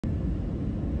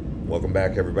Welcome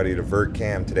back, everybody, to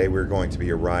VirtCam. Today we're going to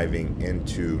be arriving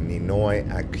into Ninoy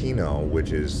Aquino,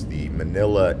 which is the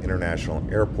Manila International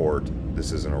Airport.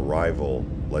 This is an arrival.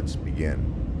 Let's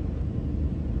begin.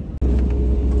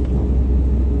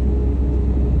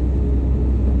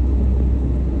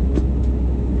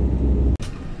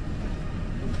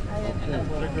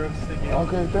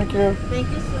 Okay, thank you. Thank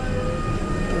you, sir.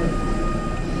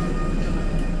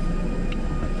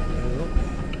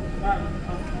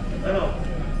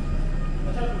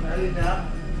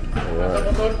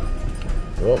 Alright.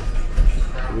 Well,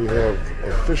 we have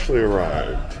officially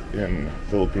arrived in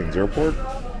Philippines Airport,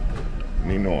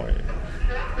 Ninoy.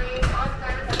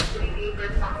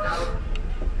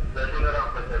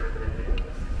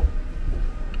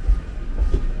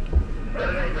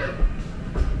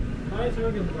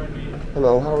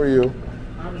 Hello, how are you?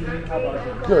 I'm good. How about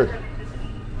you? Good.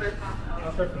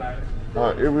 After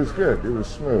flight. It was good. It was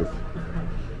smooth.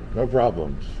 No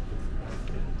problems.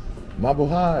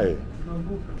 Mabuhay.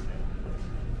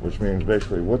 Which means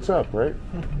basically, what's up, right?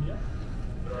 Yeah.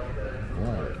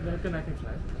 Right. No connecting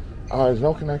flight. There's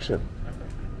no connection.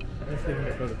 I'm staying in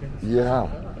the Philippines. Yeah.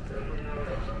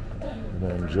 I'm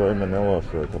gonna enjoy Manila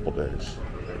for a couple days.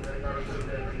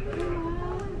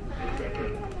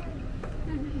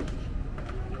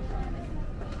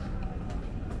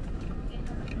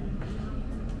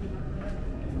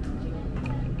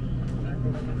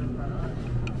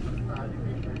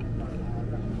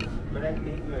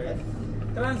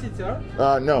 Transit, sir?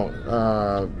 No.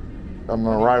 I'm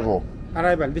an arrival.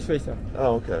 Arrival, this way, sir.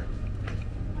 Oh, okay.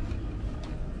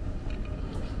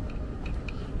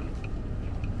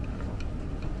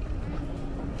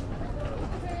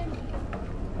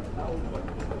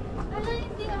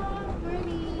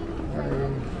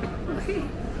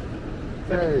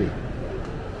 Hey.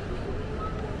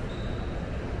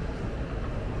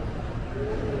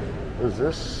 What is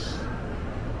this?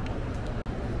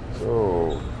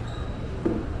 So,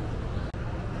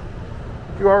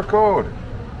 QR code.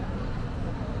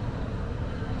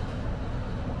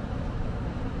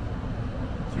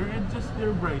 Sir, adjust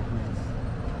your brightness.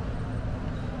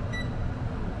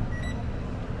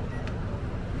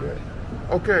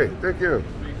 Okay, thank you.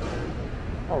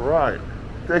 All right,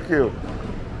 thank you.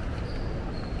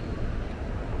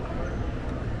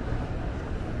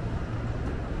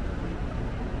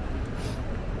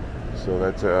 So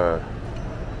that's a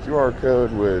QR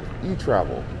code with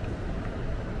e-travel.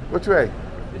 Which way?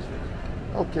 This way.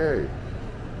 Okay.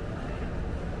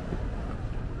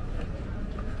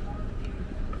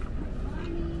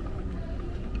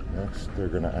 Next, they're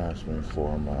going to ask me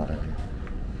for my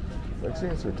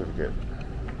vaccine certificate.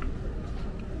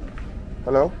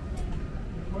 Hello?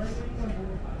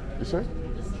 You say?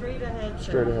 Straight ahead, sir.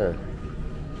 Straight ahead.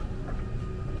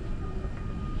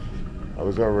 I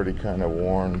was already kind of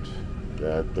warned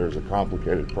that there's a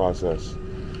complicated process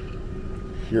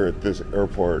here at this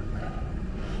airport.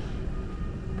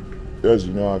 As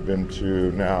you know, I've been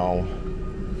to now,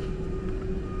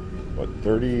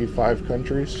 35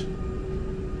 countries?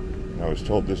 And I was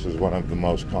told this is one of the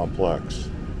most complex.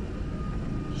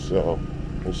 So,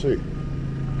 we'll see.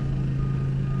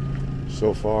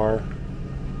 So far,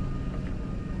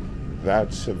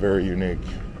 that's a very unique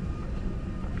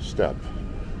step,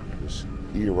 this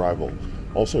e-arrival.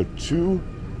 Also, two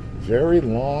very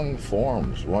long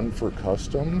forms, one for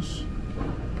customs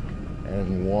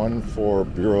and one for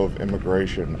Bureau of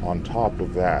Immigration on top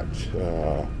of that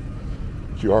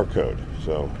QR code.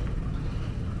 So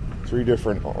 3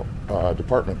 different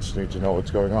departments need to know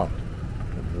what's going on.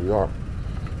 And here we are.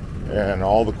 And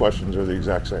all the questions are the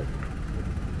exact same.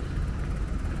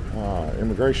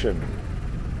 Immigration.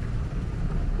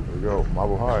 Here we go.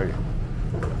 Mabuhay.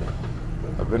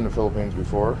 I've been to the Philippines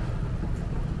before.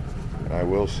 And I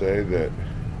will say that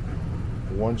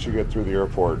once you get through the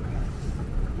airport,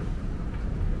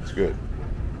 it's good.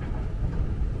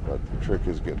 But the trick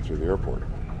is getting through the airport.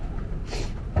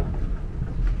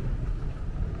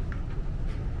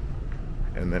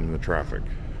 And then the traffic.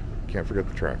 Can't forget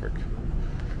the traffic.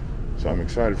 So I'm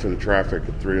excited for the traffic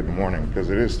at 3 in the morning, because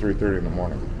it is 3:30 in the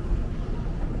morning.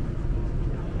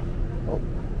 Oh,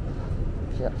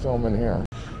 can't film in here.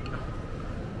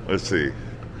 Let's see.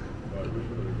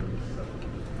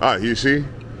 You see?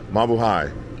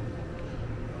 Mabuhay.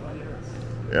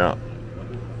 Yeah. Are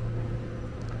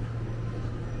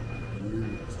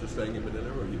you just staying in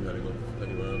Manila, or are you heading off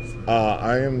anywhere else?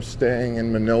 I am staying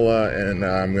in Manila, and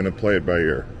I'm going to play it by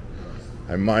ear.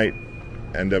 I might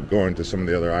end up going to some of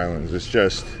the other islands. It's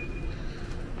just,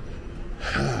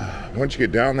 once you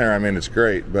get down there, I mean, it's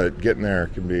great, but getting there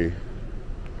can be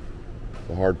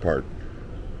the hard part.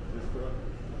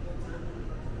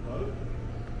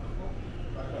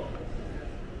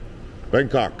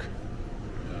 Bangkok.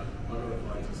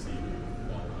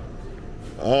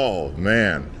 Oh,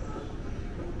 man.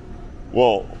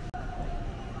 Well,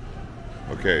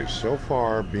 okay, so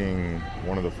far being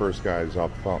one of the first guys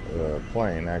off the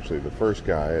plane, actually the first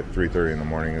guy at 3:30 in the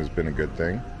morning has been a good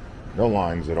thing. No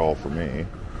lines at all for me.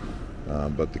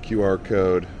 But the QR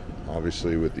code,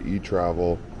 obviously with the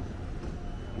e-travel,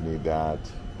 you need that.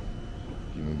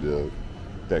 You need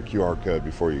that QR code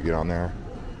before you get on there.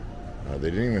 They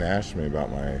didn't even ask me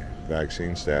about my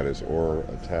vaccine status or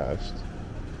a test,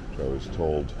 which I was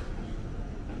told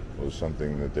was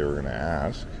something that they were going to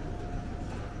ask.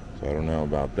 So I don't know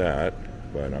about that,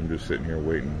 but I'm just sitting here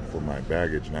waiting for my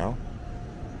baggage now.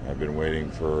 I've been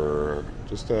waiting for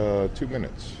just 2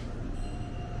 minutes.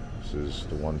 This is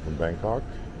the one from Bangkok.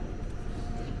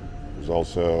 There's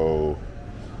also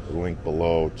a link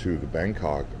below to the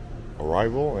Bangkok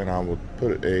arrival, and I will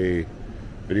put a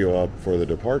video up for the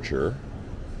departure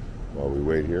while we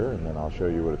wait here, and then I'll show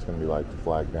you what it's going to be like to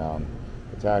flag down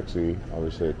a taxi.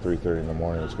 Obviously at 3:30 in the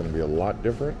morning it's going to be a lot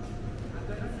different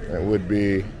than it would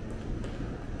be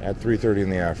at 3:30 in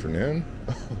the afternoon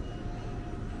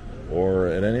or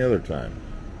at any other time,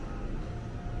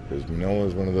 because Manila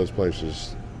is one of those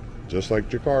places, just like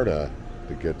Jakarta,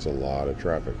 that gets a lot of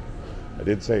traffic. I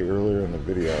did say earlier in the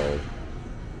video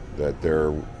that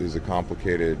there is a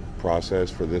complicated process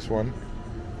for this one.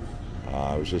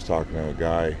 I was just talking to a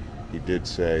guy. He did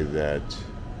say that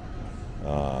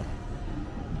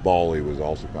Bali was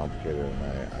also complicated,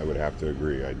 and I would have to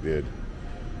agree. I did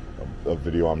a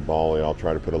video on Bali. I'll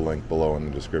try to put a link below in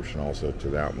the description also to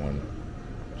that one,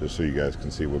 just so you guys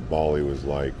can see what Bali was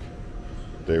like.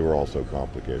 They were also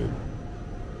complicated.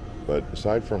 But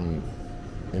aside from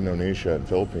Indonesia and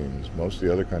Philippines, most of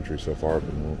the other countries so far have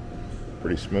been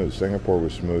pretty smooth. Singapore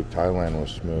was smooth. Thailand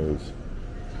was smooth.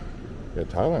 Yeah,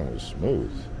 Thailand was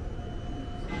smooth.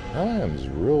 Thailand's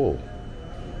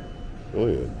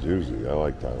really a doozy. I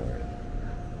like Thailand.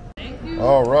 Thank you.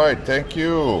 All right, thank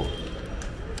you.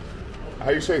 How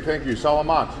you say thank you?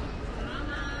 Salamat.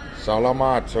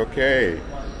 Salamat, okay.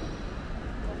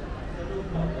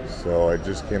 So I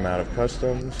just came out of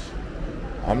customs.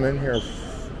 I'm in here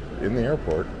in the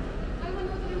airport.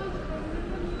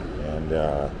 And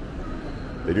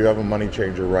they do have a money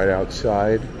changer right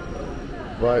outside.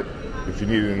 But if you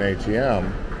needed an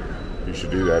ATM, you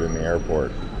should do that in the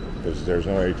airport, because there's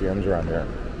no ATMs around here.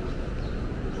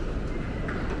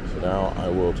 So now I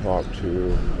will talk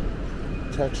to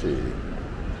taxi.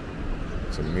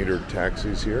 Some metered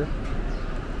taxis here.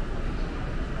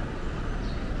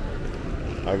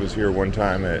 I was here one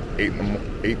time at 8 in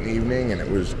the evening, and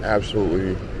it was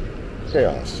absolutely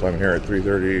chaos. I'm here at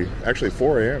 3:30, actually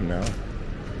 4 a.m. now.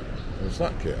 And it's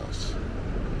not chaos.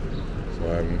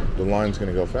 So the line's going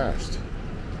to go fast.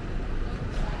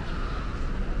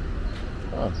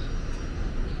 Huh.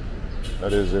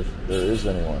 That is, if there is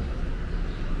anyone.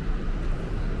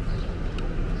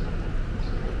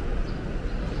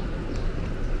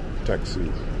 Taxi.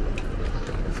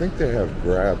 I think they have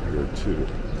Grab here too.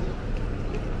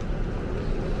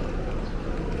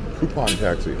 Coupon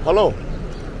taxi. Hello.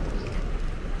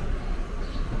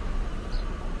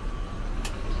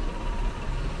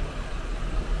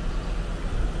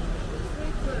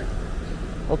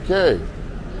 Okay.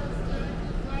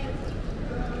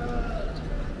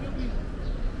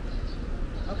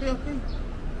 Okay.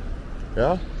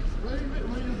 Yeah? Where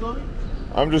are you going?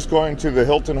 I'm just going to the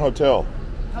Hilton Hotel.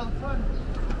 Have fun.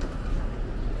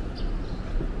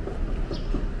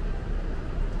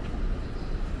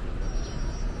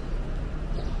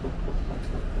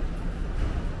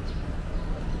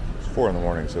 It's 4 in the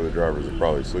morning, so the drivers are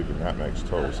probably sleeping. That makes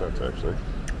total sense, actually.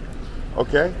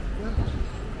 Okay.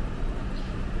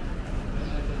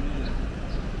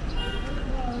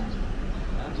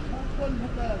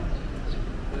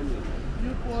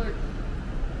 Newport.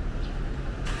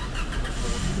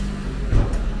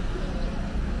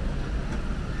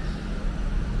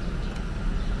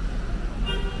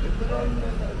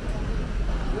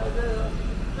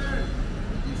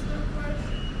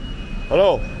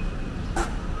 Hello.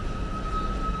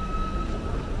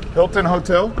 Hilton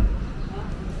Hotel?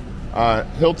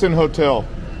 Hilton Hotel.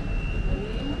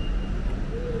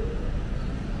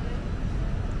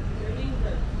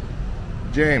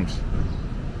 James.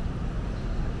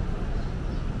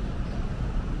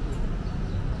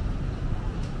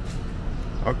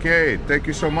 Okay, thank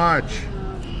you so much.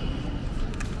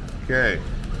 Okay.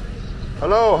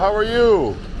 Hello, how are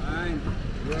you? Fine.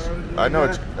 I know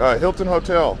it's Hilton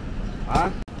Hotel. Huh?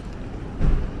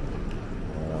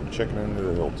 I'm checking into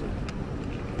the Hilton.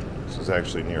 This is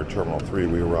actually near Terminal 3.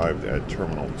 We arrived at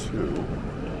Terminal 2.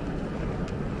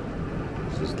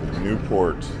 This is the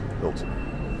Newport Hilton.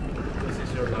 This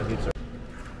is your luggage, sir.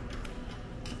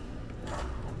 Do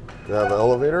you have an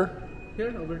elevator?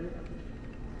 Here, over here.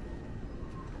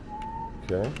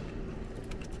 Okay.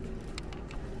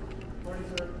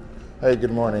 Hey, good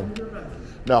morning.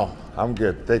 No, I'm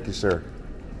good. Thank you, sir.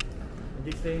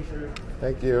 This thing, sir.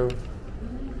 Thank you.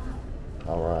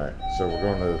 All right, so we're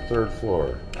going to the 3rd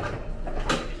floor.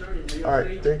 All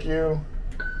right, thank you.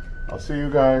 I'll see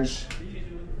you guys.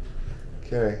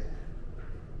 Okay.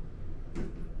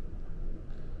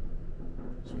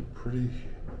 Some pretty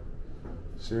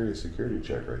serious security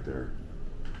check right there.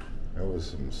 That was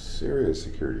some serious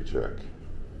security check.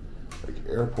 Like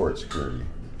airport security.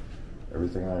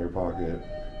 Everything out of your pocket.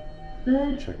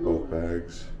 Check both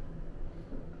bags.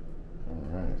 All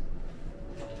right.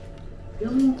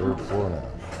 3rd floor now.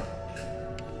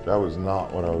 That was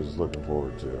not what I was looking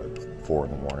forward to at 4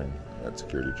 in the morning. That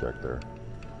security check there.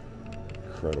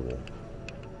 Incredible.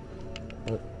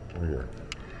 But we're here.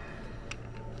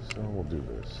 So we'll do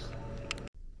this.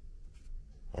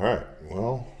 All right.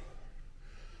 Well,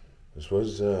 this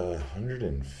was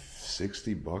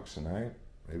 $160 a night,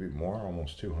 maybe more,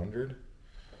 almost 200.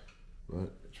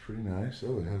 But it's pretty nice.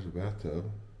 Oh, it has a bathtub.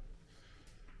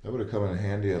 That would have come in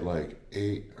handy at like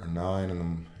 8 or 9 in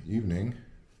the evening.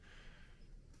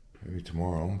 Maybe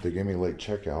tomorrow. They gave me a late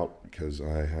checkout because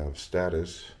I have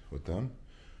status with them.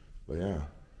 But yeah,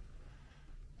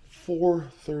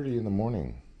 4:30 in the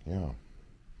morning. Yeah,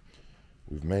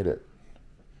 we've made it.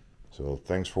 So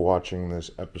thanks for watching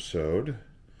this episode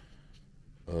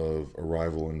of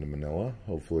Arrival into Manila.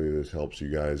 Hopefully this helps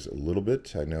you guys a little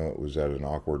bit. I know it was at an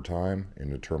awkward time in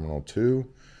the Terminal 2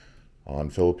 on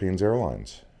Philippines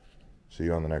Airlines. See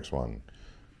you on the next one.